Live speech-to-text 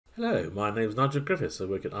Hello, my name is Nigel Griffiths. I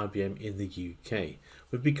work at IBM in the UK.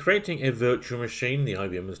 We'll be creating a virtual machine, the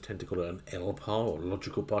IBMers tend to call it an LPAR or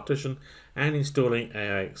logical partition, and installing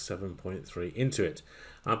AIX 7.3 into it.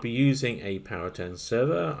 I'll be using a Power10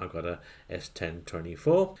 server. I've got a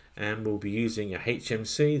S1024, and we'll be using a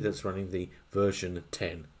HMC that's running the version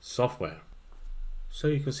 10 software. So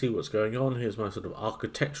you can see what's going on. Here's my sort of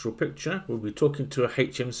architectural picture. We'll be talking to a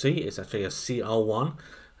HMC. It's actually a CR1.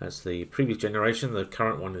 That's the previous generation. The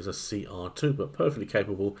current one is a CR2, but perfectly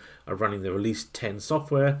capable of running the release 10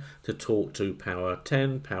 software to talk to Power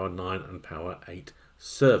 10, Power 9 and Power 8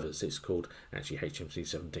 servers. It's called actually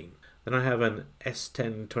HMC17. Then I have an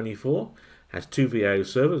S1024, has two VIO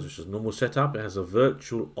servers, which is normal setup. It has a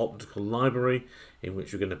virtual optical library in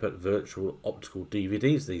which we're going to put virtual optical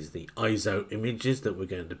DVDs. These are the ISO images that we're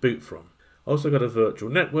going to boot from. Also got a virtual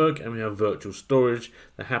network, and we have virtual storage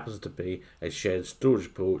that happens to be a shared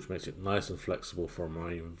storage pool, which makes it nice and flexible for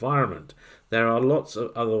my environment. There are lots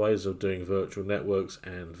of other ways of doing virtual networks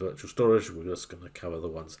and virtual storage. We're just going to cover the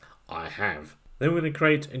ones I have. Then we're going to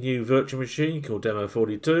create a new virtual machine called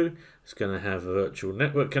Demo42. It's going to have a virtual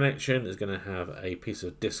network connection. It's going to have a piece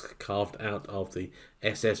of disk carved out of the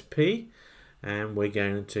SSP, and we're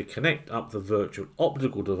going to connect up the virtual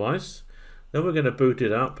optical device. Then we're going to boot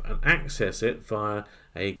it up and access it via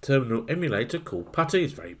a terminal emulator called PuTTY.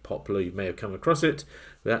 It's very popular, you may have come across it.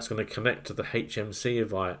 That's going to connect to the HMC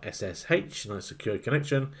via SSH, nice secure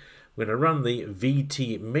connection. We're going to run the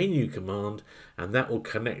VT menu command, and that will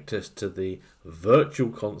connect us to the virtual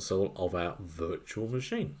console of our virtual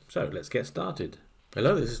machine. So let's get started.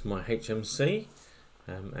 Hello, this is my HMC,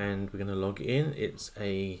 and we're going to log in. It's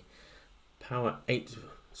a Power 8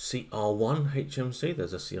 CR1 HMC.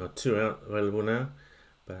 There's a CR2 out available now,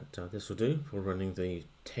 but this will do for running the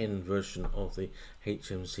 10 version of the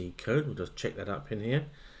HMC code. We'll just check that up in here.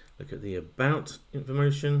 Look at the about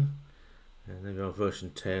information, and then we have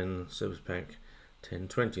version 10, service pack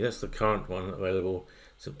 1020. That's the current one available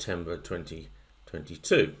September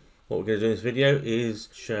 2022. What we're going to do in this video is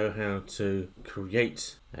show how to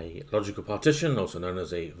create a logical partition, also known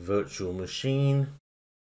as a virtual machine.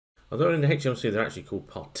 Although in the HMC they're actually called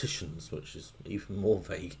partitions, which is even more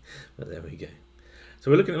vague, but there we go. So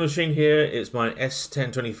we're looking at the machine here. It's my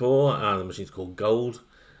S1024, the machine's called Gold,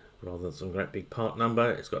 rather than some great big part number.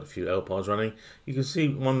 It's got a few LPARs running. You can see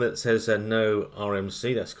one that says no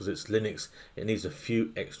RMC, that's because it's Linux. It needs a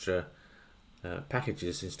few extra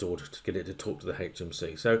packages installed to get it to talk to the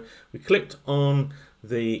HMC. So we clicked on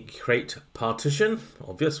the create partition,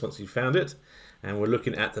 obvious once you found it, and we're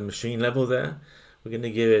looking at the machine level there. We're going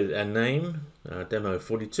to give it a name,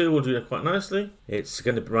 Demo42 will do that quite nicely. It's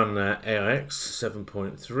going to run AIX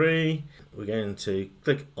 7.3. We're going to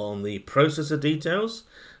click on the processor details,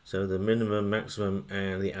 so the minimum, maximum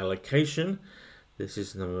and the allocation. This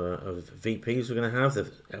is the number of VPs we're going to have. The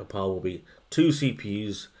LPAR will be 2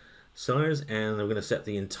 CPUs size, and we're going to set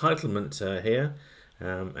the entitlement here,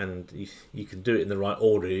 and you can do it in the right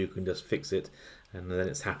order. You can just fix it and then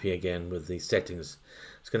it's happy again with the settings.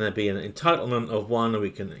 It's going to be an entitlement of 1, and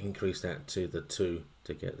we can increase that to the 2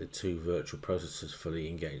 to get the 2 virtual processors fully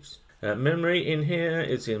engaged. Memory in here,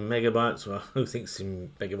 it's in megabytes. Well, who thinks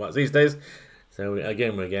in megabytes these days? So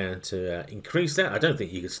again, we're going to increase that. I don't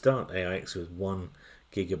think you could start AIX with 1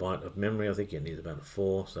 gigabyte of memory. I think you need about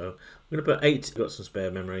 4. So we're going to put 8. Got some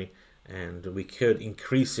spare memory, and we could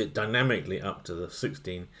increase it dynamically up to the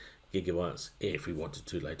 16 gigabytes if we wanted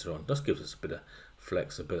to later on. Just gives us a bit of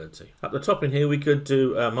flexibility. Up the top in here we could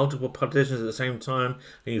do multiple partitions at the same time,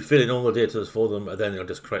 and you fill in all the data for them, and then it'll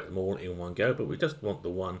just create them all in one go, but we just want the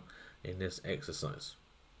one in this exercise.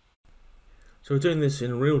 So we're doing this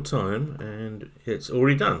in real time, and it's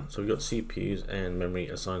already done. So we've got CPUs and memory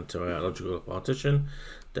assigned to our logical partition,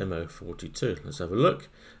 Demo42. Let's have a look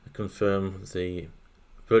and confirm the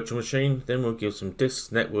virtual machine. Then we'll give some disks,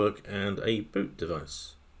 network and a boot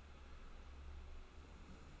device.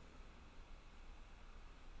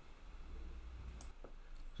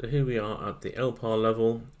 So here we are at the LPAR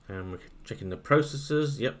level, and we're checking the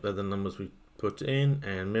processors. Yep, they're the numbers we put in,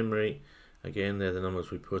 and memory, again, they're the numbers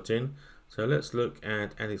we put in. So let's look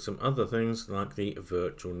at adding some other things like the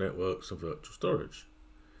virtual networks and virtual storage.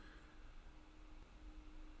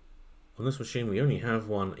 On this machine we only have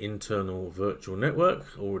one internal virtual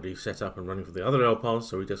network already set up and running for the other LPARs,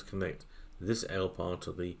 so we just connect this LPAR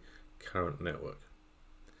to the current network.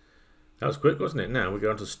 That was quick, wasn't it? Now we go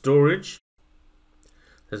on to storage.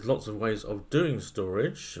 There's lots of ways of doing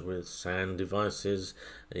storage with SAN devices,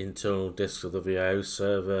 internal disks of the VIO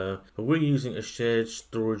server, but we're using a shared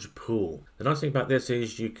storage pool. The nice thing about this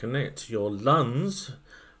is you connect your LUNs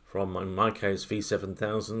from, in my case,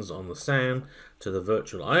 V7000s on the SAN to the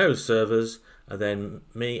virtual I/O servers, and then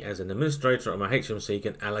me as an administrator on my HMC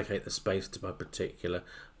can allocate the space to my particular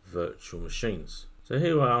virtual machines. So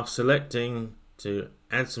here we are selecting to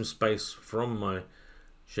add some space from my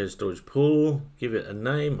shared storage pool, give it a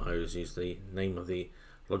name. I always use the name of the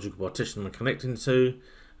logical partition I'm connecting to.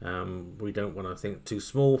 We don't want to think too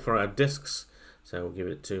small for our disks, so we'll give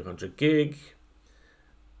it 200 gig.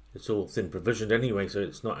 It's all thin provisioned anyway, so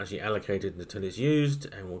it's not actually allocated until it's used,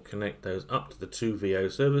 and we'll connect those up to the two VO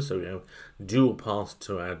servers, so we have dual paths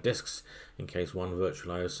to our disks in case one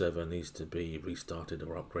virtual I/O server needs to be restarted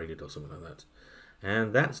or upgraded or something like that.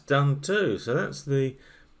 And that's done too. So that's the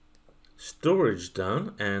storage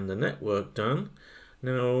done and the network done.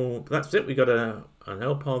 Now that's it. We got an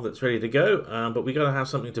LPAR that's ready to go, but we got to have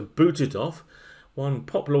something to boot it off. One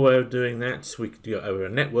popular way of doing that, we could do it over a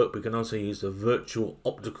network. We can also use a virtual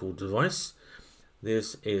optical device.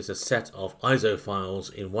 This is a set of ISO files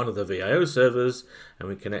in one of the VIO servers, and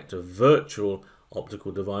we connect a virtual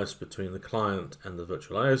optical device between the client and the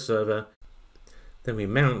virtual I/O server. Then we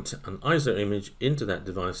mount an ISO image into that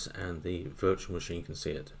device, and the virtual machine can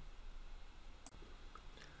see it.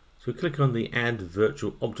 So we click on the Add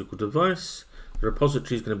Virtual Optical Device. The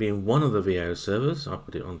repository is going to be in one of the VIO servers. I'll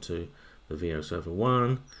put it onto the VIO server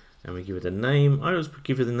 1, and we give it a name. I always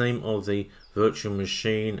give it the name of the virtual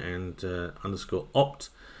machine and underscore opt.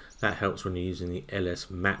 That helps when you're using the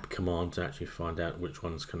ls map command to actually find out which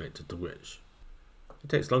one's connected to which. It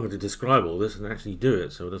takes longer to describe all this and actually do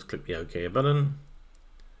it, so we'll just click the OK button.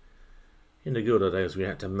 In the good old days, we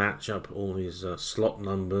had to match up all these slot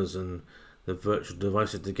numbers and the virtual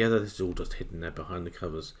devices together. This is all just hidden there behind the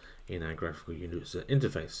covers in our graphical user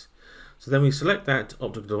interface. So then we select that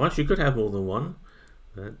optical device. You could have more than one,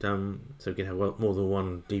 but, so you can have more than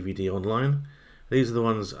one DVD online. These are the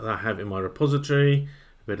ones that I have in my repository.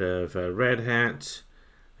 A bit of Red Hat,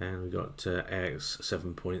 and we've got AIX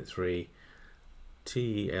 7.3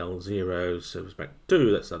 TL0 Service Pack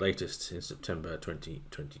 2. That's the latest in September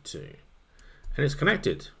 2022. And it's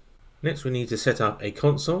connected. Next we need to set up a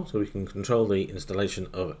console so we can control the installation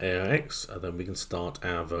of AIX, and then we can start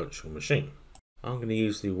our virtual machine. I'm going to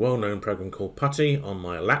use the well-known program called PuTTY on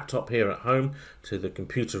my laptop here at home to the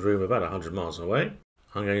computer room about 100 miles away.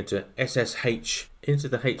 I'm going to SSH into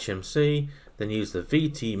the HMC, then use the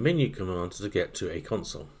VT menu command to get to a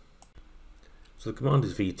console. So the command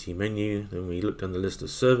is VT menu, then we look down the list of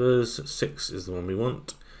servers, 6 is the one we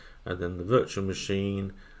want, and then the virtual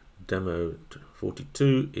machine demo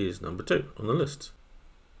 42 is number 2 on the list.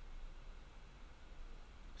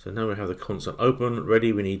 So now we have the console open,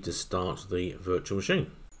 ready. We need to start the virtual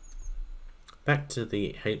machine. Back to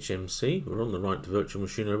the HMC, we're on the right virtual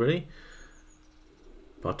machine already.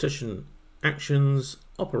 Partition, actions,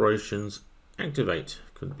 operations, activate.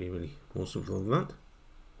 Couldn't be really more simple than that.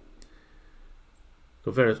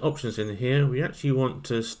 Got various options in here. We actually want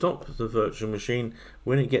to stop the virtual machine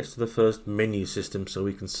when it gets to the first menu system, so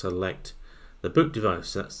we can select the boot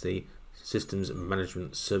device. That's the Systems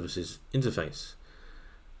Management Services interface.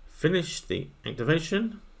 Finish the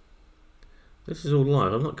activation. This is all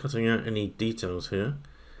live. I'm not cutting out any details here,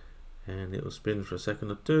 and it will spin for a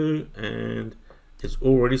second or two, and it's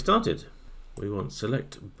already started. We want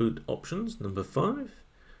select boot options, number 5.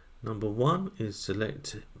 Number 1 is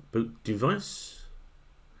select boot device.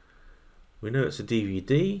 We know it's a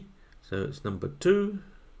DVD, so it's number 2.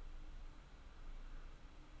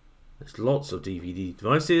 There's lots of DVD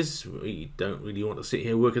devices. We don't really want to sit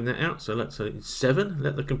here working that out, so let's say 7.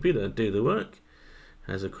 Let the computer do the work.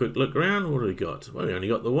 Has a quick look around. What do we got? Well, we only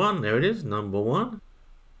got the 1. There it is, number 1.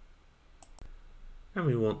 And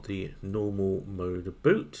we want the normal mode of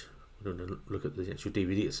boot. We're going to look at the actual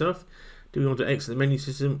DVD itself. Do we want to exit the menu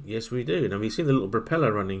system? Yes, we do. Now we've seen the little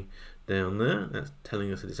propeller running down there. That's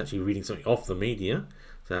telling us that it's actually reading something off the media.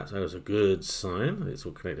 So that's always a good sign. It's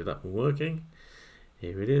all connected up and working.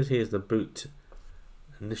 Here it is. Here's the boot.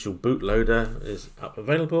 Initial bootloader is up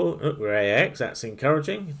available. Oh, we're AIX. That's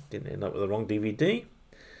encouraging. Didn't end up with the wrong DVD.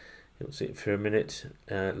 You'll see it for a minute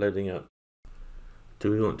loading up. Do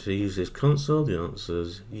we want to use this console? The answer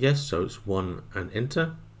is yes. So it's 1 and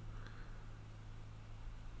enter.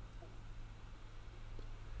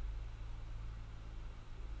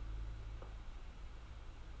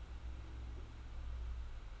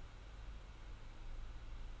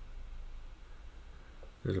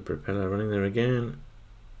 Little propeller running there again.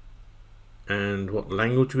 And what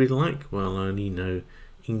language we'd like? Well, I only know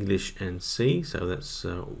English and C, so that's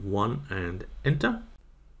 1 and enter.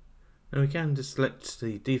 Now we can just select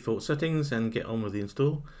the default settings and get on with the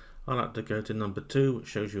install. I like to go to number 2, which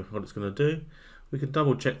shows you what it's going to do. We can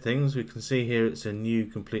double check things. We can see here it's a new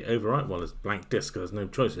complete overwrite. Well, it's blank disk, there's no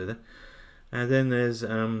choice there. And then there's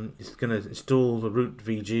it's going to install the root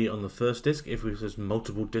VG on the first disk. If there's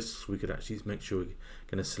multiple disks, we could actually make sure we're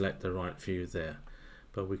going to select the right few there.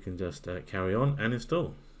 But we can just carry on and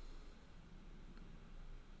install.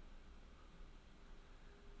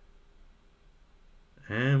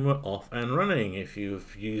 And we're off and running. If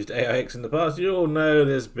you've used AIX in the past, you all know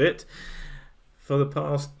this bit. For the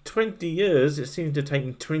past 20 years, it seems to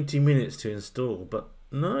take 20 minutes to install, but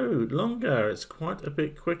no, longer. It's quite a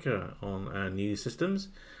bit quicker on our new systems,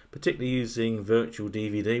 particularly using virtual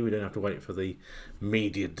DVD. We don't have to wait for the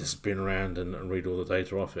media to spin around and read all the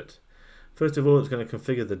data off it. First of all, it's going to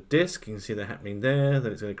configure the disk. You can see that happening there.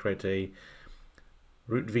 Then it's going to create a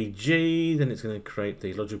root VG. Then it's going to create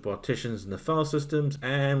the logical partitions and the file systems,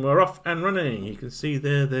 and we're off and running. You can see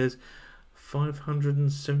there's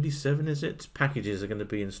 577, is it? Packages are going to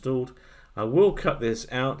be installed. I will cut this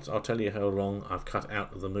out. I'll tell you how long I've cut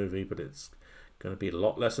out of the movie, but it's going to be a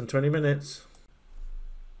lot less than 20 minutes.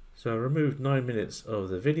 So I removed 9 minutes of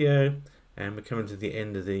the video, and we're coming to the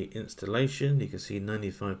end of the installation. You can see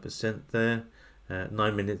 95% there,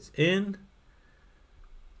 9 minutes in.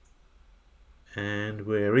 And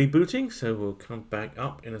we're rebooting, so we'll come back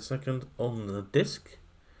up in a second on the disk.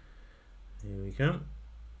 Here we go.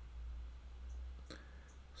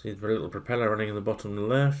 See the little propeller running in the bottom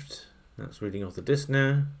left. That's reading off the disk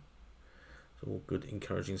now. It's all good,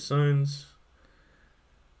 encouraging signs.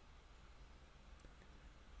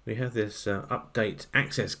 We have this update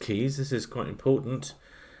access keys. This is quite important.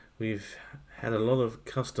 We've had a lot of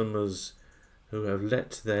customers who have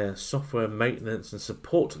let their software maintenance and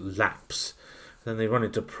support lapse. Then they run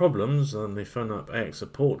into problems and they phone up AIX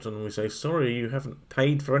support and we say, sorry, you haven't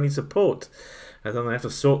paid for any support. And then they have to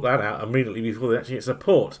sort that out immediately before they actually get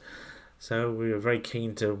support. So we are very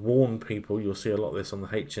keen to warn people. You'll see a lot of this on the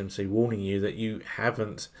HMC, warning you that you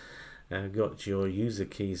haven't got your user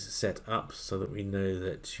keys set up so that we know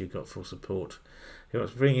that you've got full support.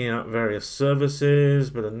 It's bringing up various services,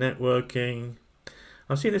 bit of networking.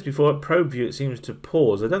 I've seen this before at ProbeView. It seems to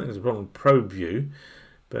pause. I don't think there's a problem with ProbeView,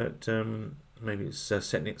 but maybe it's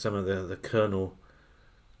setting some of the kernel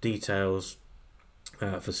details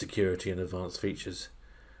for security and advanced features.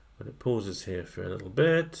 But it pauses here for a little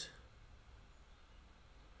bit.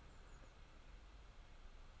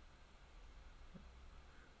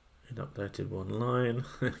 It updated one line.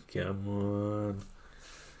 Come on.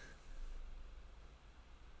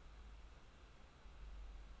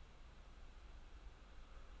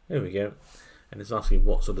 There we go. And it's asking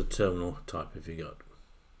what sort of terminal type have you got.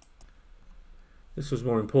 This was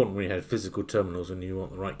more important when you had physical terminals and you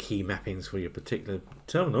want the right key mappings for your particular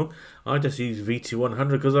terminal. I just use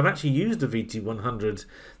VT100 because I've actually used the VT100,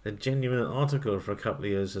 the genuine article, for a couple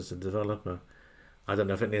of years as a developer. I don't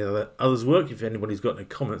know if any others work. If anybody's got any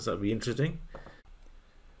comments, that would be interesting.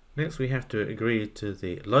 Next, we have to agree to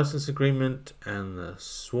the license agreement and the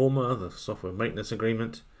SWARMA, the software maintenance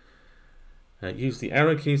agreement. Use the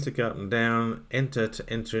arrow keys to go up and down, enter to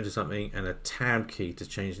enter into something, and a tab key to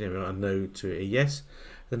change the a no to a yes.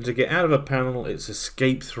 Then to get out of a panel, it's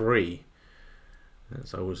escape 3.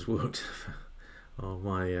 That's always worked on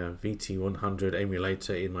my VT100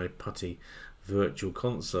 emulator in my PuTTY virtual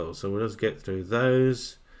console. So we'll just get through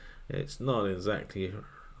those. It's not exactly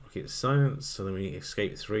rocket science. So then we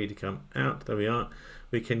escape 3 to come out. There we are.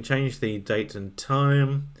 We can change the date and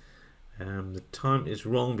time. The time is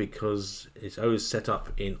wrong because it's always set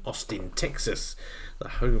up in Austin, Texas, the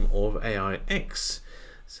home of AIX.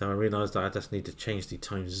 So I realized that I just need to change the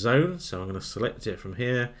time zone. So I'm going to select it from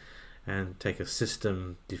here and take a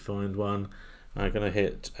system defined one. I'm going to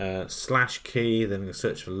hit / key, then I'm going to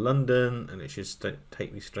search for London, and it should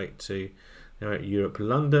take me straight to Europe,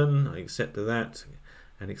 London. I accepted that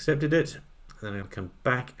and accepted it. Then I'm going to come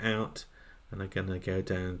back out and I'm going to go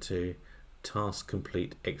down to task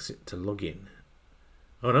complete, exit to login.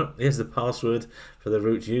 Oh no, here's the password for the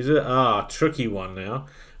root user. Tricky one now.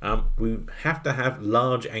 We have to have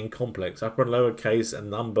large and complex, upper and lowercase, and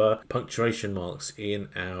number, punctuation marks in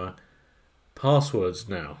our passwords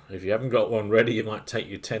now. If you haven't got one ready, it might take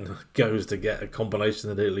you 10 goes to get a combination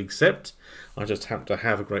that it'll accept. I just happen to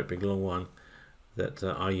have a great big long one that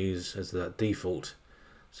I use as the default.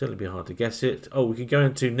 Certainly be hard to guess it. Oh, we can go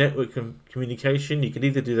into network communication. You can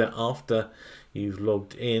either do that after you've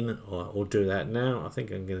logged in or do that now. I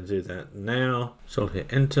think I'm going to do that now. So I'll hit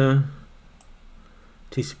enter.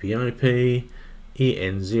 TCP/IP.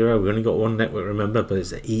 EN0. We only got one network, remember, but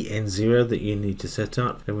it's the EN0 that you need to set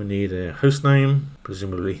up. Then we need a host name.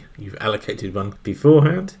 Presumably you've allocated one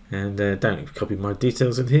beforehand. And don't copy my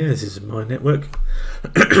details in here. This is my network.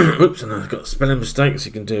 Oops, and I've got spelling mistakes.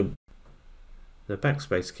 You can do. The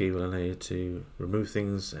backspace key will allow you to remove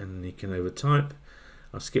things, and you can overtype.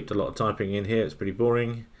 I've skipped a lot of typing in here. It's pretty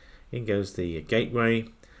boring. In goes the gateway.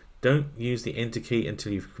 Don't use the enter key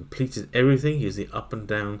until you've completed everything. Use the up and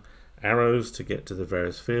down arrows to get to the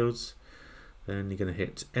various fields. Then you're going to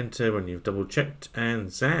hit enter when you've double checked,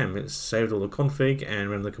 and zam, it's saved all the config and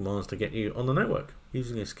run the commands to get you on the network.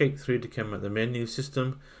 Using escape through to come out the menu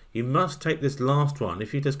system, you must take this last one.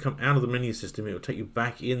 If you just come out of the menu system, it will take you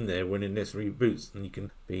back in there when it next reboots, and you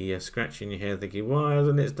can be scratching your head thinking, why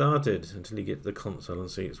hasn't it started, until you get to the console and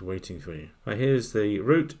see it's waiting for you. Right, here's the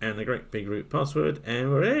root and the great big root password, and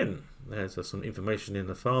we're in. There's some information in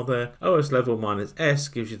the file there. OS level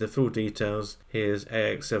 -S gives you the full details. Here's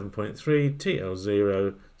AIX 7.3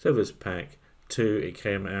 TL0 Service Pack 2. It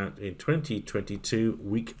came out in 2022,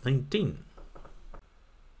 week 19.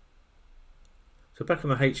 So back on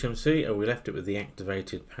the HMC, we left it with the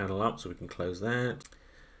activated panel up, so we can close that.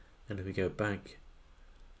 And if we go back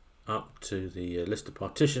up to the list of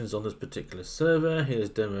partitions on this particular server, here's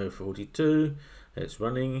demo 42. It's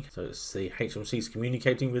running, so it's the HMC's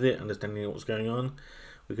communicating with it, understanding what's going on.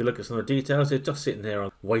 We can look at some of the details. It's just sitting there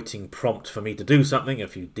on waiting prompt for me to do something. A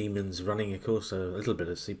few daemons running, of course, so a little bit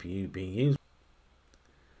of CPU being used.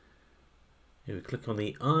 If we click on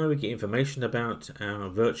the I, we get information about our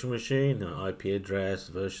virtual machine, our IP address,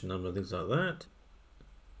 version number, things like that.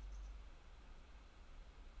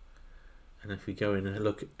 And if we go in and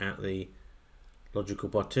look at the logical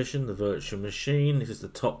partition, the virtual machine, this is the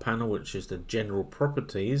top panel, which is the general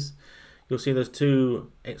properties. You'll see there's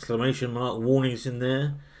two exclamation mark warnings in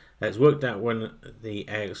there. It's worked out when the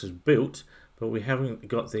AIX was built, but we haven't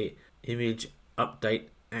got the image update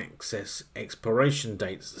access expiration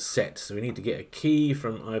dates set. So we need to get a key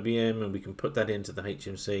from IBM, and we can put that into the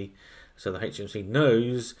HMC, so the HMC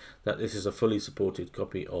knows that this is a fully supported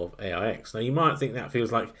copy of AIX. Now you might think that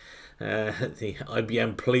feels like the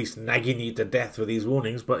IBM police nagging you to death with these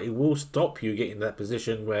warnings, but it will stop you getting to that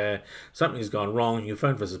position where something's gone wrong, you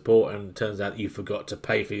phone for support, and it turns out you forgot to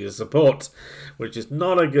pay for your support, which is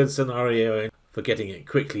not a good scenario for getting it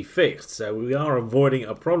quickly fixed. So we are avoiding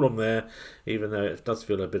a problem there, even though it does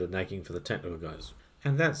feel a bit of nagging for the technical guys.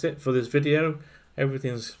 And that's it for this video.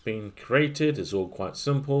 Everything's been created. It's all quite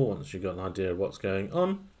simple once you've got an idea of what's going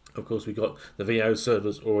on. Of course, we got the VO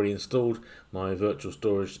servers already installed, my virtual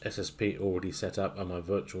storage SSP already set up, and my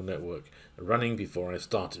virtual network running before I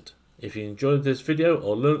started. If you enjoyed this video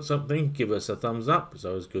or learned something, give us a thumbs up. It's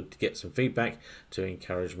always good to get some feedback to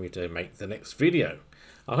encourage me to make the next video.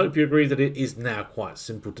 I hope you agree that it is now quite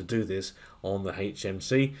simple to do this on the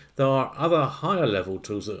HMC. There are other higher level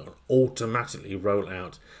tools that automatically roll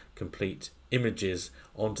out complete images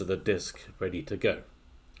onto the disk ready to go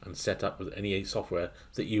and set up with any software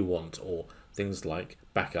that you want, or things like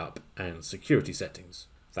backup and security settings.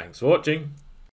 Thanks for watching.